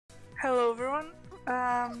Hello everyone.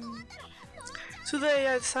 Today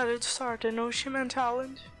I decided to start an OSHIMEN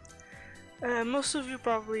challenge. Most of you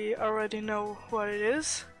probably already know what it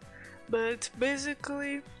is, but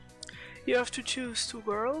basically you have to choose two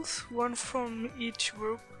girls, one from each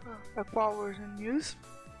group, Powers and Muse.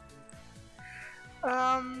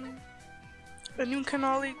 And you can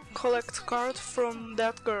only collect cards from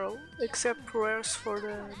that girl, except rares for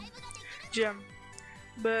the gem.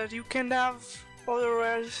 But you can have other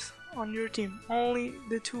rares on your team. Only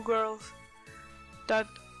the two girls that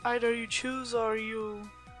either you choose or you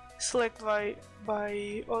select by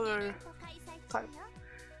other type.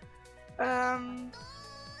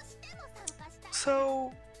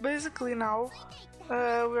 So basically now we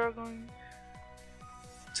are going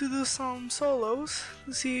to do some solos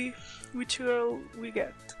to see which girl we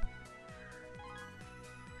get.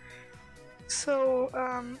 So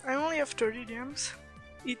I only have 30 gems.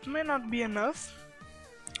 It may not be enough.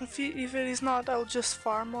 If it is not, I'll just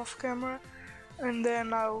farm off camera and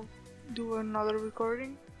then I'll do another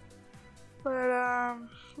recording. But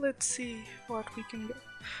let's see what we can get.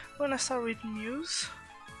 I'm gonna start with Muse.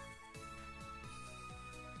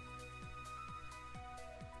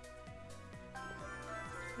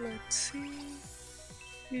 Let's see.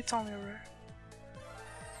 It's only rare.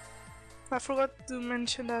 I forgot to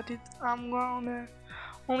mention that I'm gonna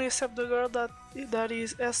only accept the girl that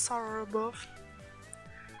is SR or above.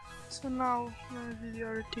 So now I'm gonna do the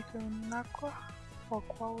article in Aqua or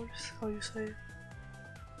Quowers, how you say it.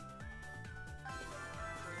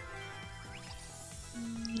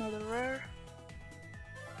 Another rare.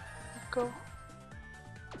 Go.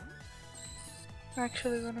 I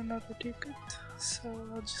actually got another ticket, so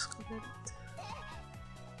I'll just go get it.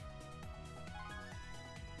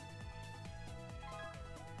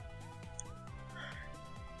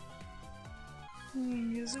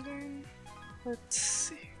 Use again. Let's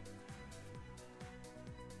see.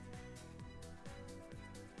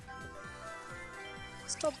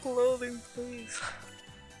 Stop loading, please.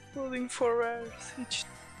 Loading for rares.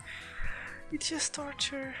 It's just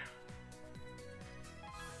torture.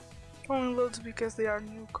 Only loads because they are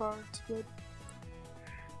new cards, but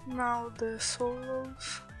now the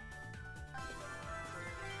solos.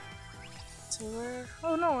 It's a rare.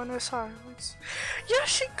 Oh no, an SR. It's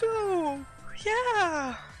Yoshiko!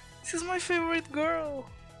 Yeah! This is my favorite girl.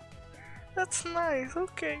 That's nice,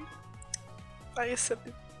 okay. I accept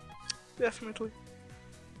it. Definitely.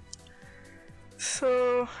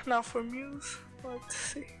 So now for Muse, let's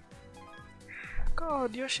see.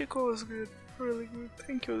 God, Yoshiko was good, really good.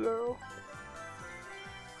 Thank you, girl.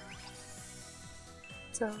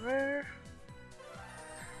 It's a rare.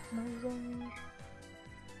 Nozomi.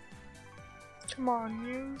 Come on,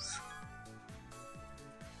 Muse.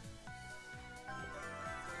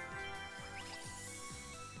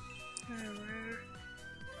 A rare.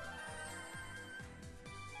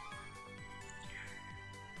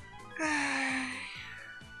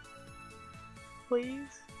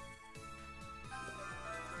 Please.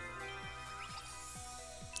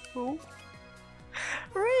 Who?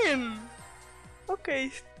 Rin!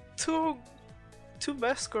 Okay, two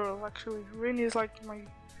best girl actually. Rin is like my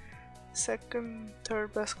second,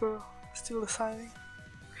 third best girl. Still deciding.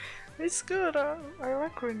 It's good, I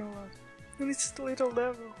like Rin a lot. And it's the little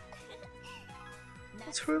devil.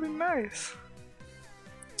 It's really nice.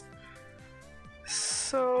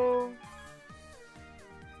 So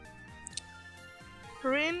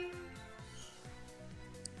Rin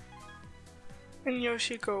and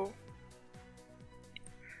Yoshiko.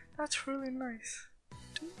 That's really nice.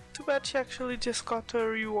 Too bad she actually just got a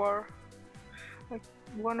reward like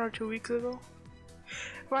 1 or 2 weeks ago.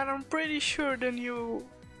 But I'm pretty sure the new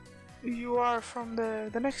UR from the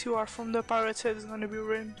next UR from the pirate set is gonna be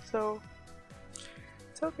Rin, so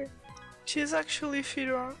it's okay. She's actually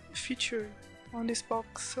featured on this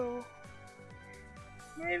box, so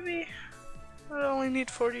maybe I only need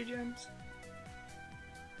 40 gems.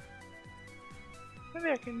 Maybe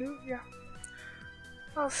I can do it, yeah.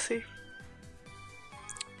 I'll see.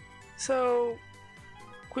 So,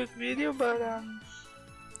 quick video, but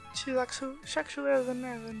she actually has an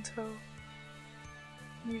event, so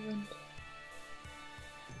even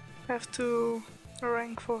have to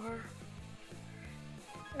rank for her.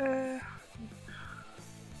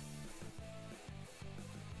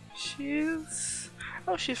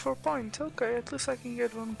 She's 4 points. Okay, at least I can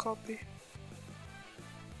get one copy.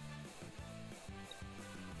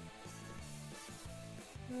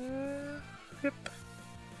 Yep.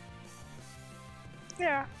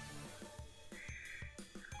 Yeah.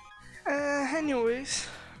 Anyways,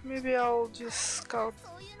 maybe I'll just scout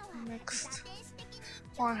next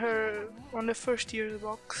on the first year's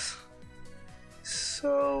box.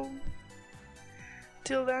 So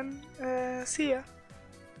till then, see ya.